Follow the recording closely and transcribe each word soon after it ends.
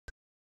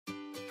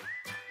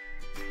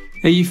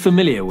Are you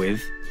familiar with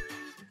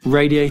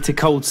radiator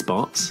cold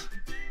spots,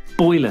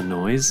 boiler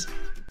noise,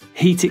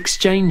 heat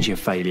exchanger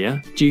failure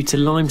due to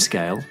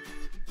limescale,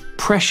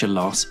 pressure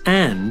loss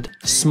and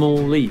small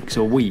leaks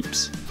or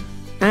weeps,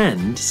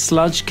 and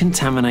sludge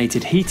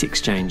contaminated heat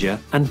exchanger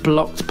and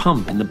blocked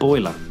pump in the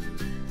boiler?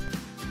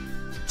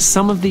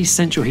 Some of these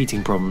central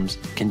heating problems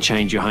can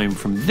change your home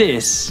from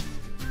this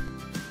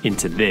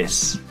into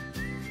this,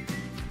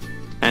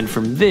 and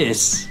from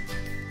this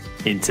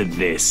into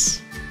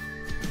this.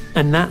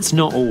 And that's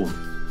not all.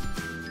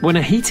 When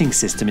a heating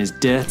system is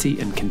dirty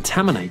and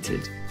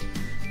contaminated,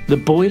 the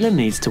boiler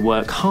needs to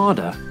work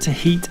harder to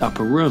heat up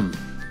a room,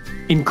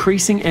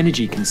 increasing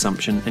energy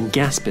consumption and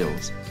gas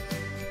bills.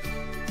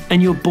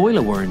 And your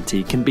boiler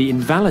warranty can be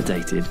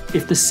invalidated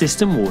if the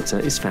system water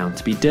is found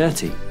to be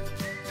dirty.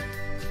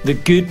 The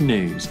good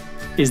news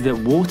is that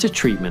water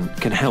treatment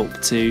can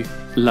help to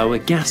lower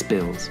gas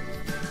bills,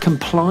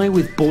 comply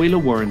with boiler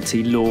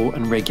warranty law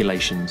and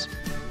regulations,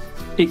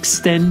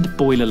 extend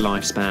boiler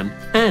lifespan,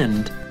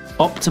 and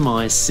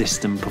optimize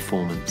system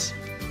performance.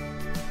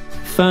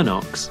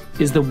 Fernox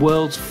is the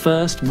world's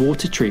first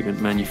water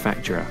treatment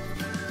manufacturer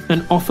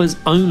and offers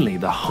only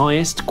the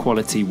highest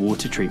quality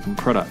water treatment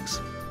products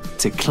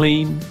to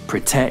clean,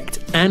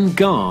 protect, and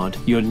guard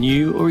your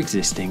new or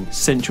existing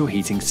central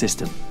heating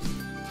system.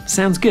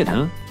 Sounds good,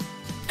 huh?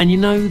 And you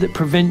know that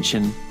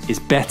prevention is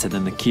better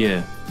than the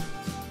cure.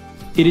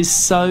 It is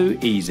so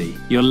easy.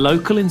 Your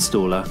local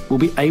installer will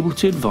be able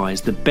to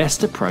advise the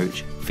best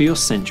approach for your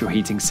central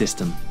heating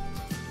system,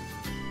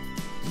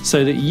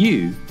 so that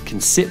you can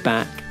sit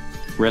back,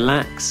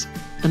 relax,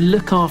 and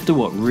look after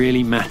what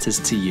really matters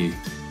to you.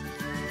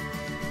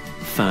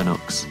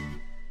 Fernox.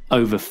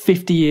 Over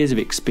 50 years of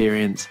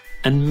experience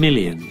and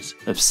millions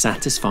of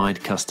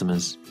satisfied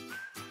customers.